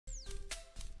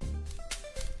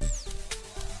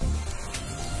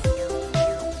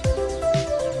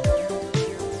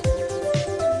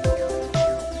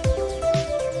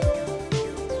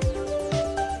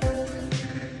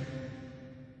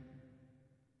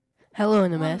Hello,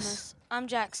 NMS. I'm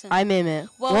Jackson. I'm Emmett.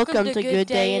 Welcome to Good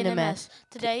Day NMS.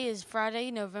 Today is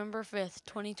Friday, November 5th,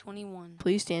 2021.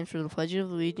 Please stand for the Pledge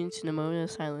of Allegiance in a moment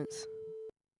of silence.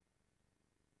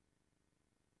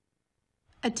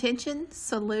 Attention,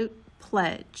 salute,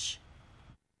 pledge.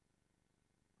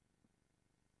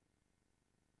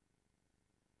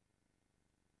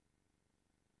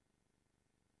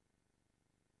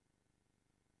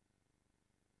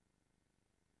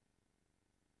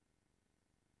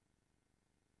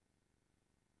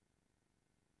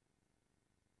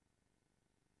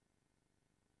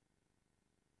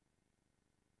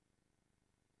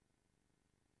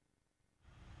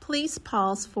 Please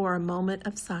pause for a moment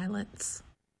of silence.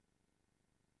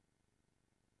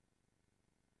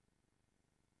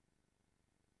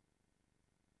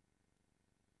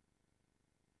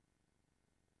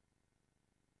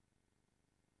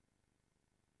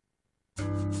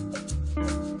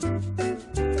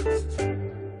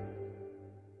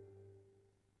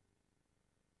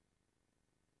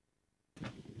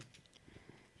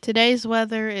 Today's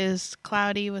weather is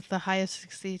cloudy with a high of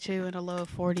 62 and a low of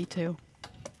 42.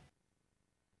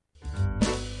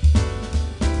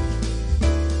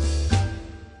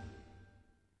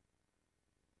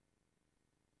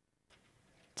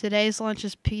 Today's lunch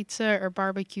is pizza or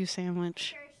barbecue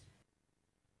sandwich.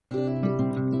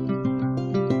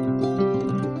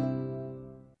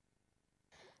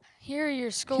 Here are your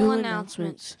school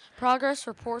announcements. Progress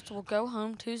reports will go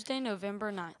home Tuesday,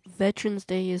 November 9th. Veterans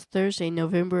Day is Thursday,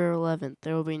 November 11th.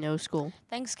 There will be no school.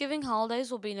 Thanksgiving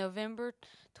holidays will be November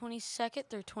 22nd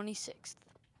through 26th.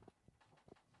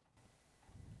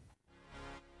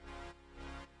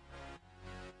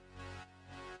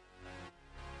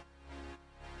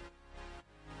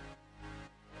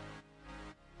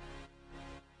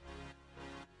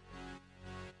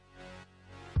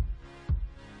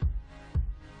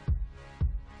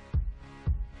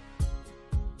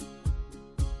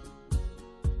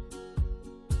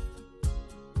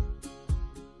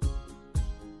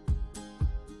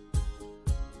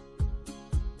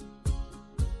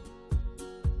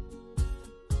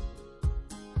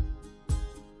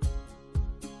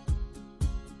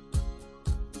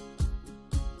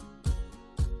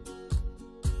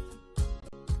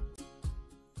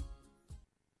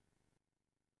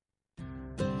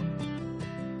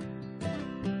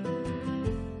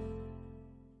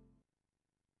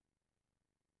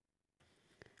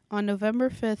 On November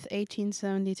 5th,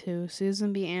 1872,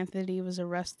 Susan B. Anthony was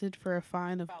arrested for a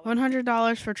fine of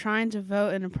 $100 for trying to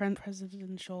vote in a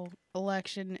presidential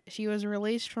election. She was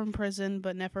released from prison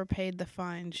but never paid the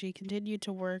fine. She continued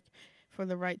to work for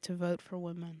the right to vote for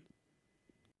women.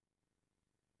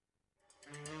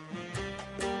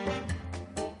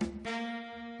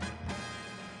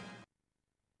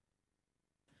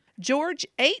 George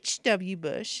H.W.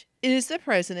 Bush is the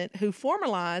president who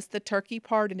formalized the turkey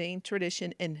pardoning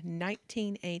tradition in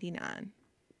 1989.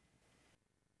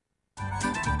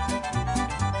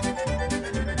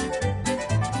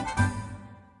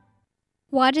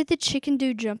 Why did the chicken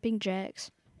do jumping jacks?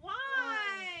 Why?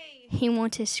 He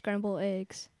wanted scrambled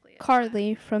eggs.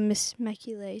 Carly from Miss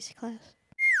Maculay's class.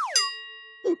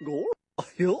 Gore.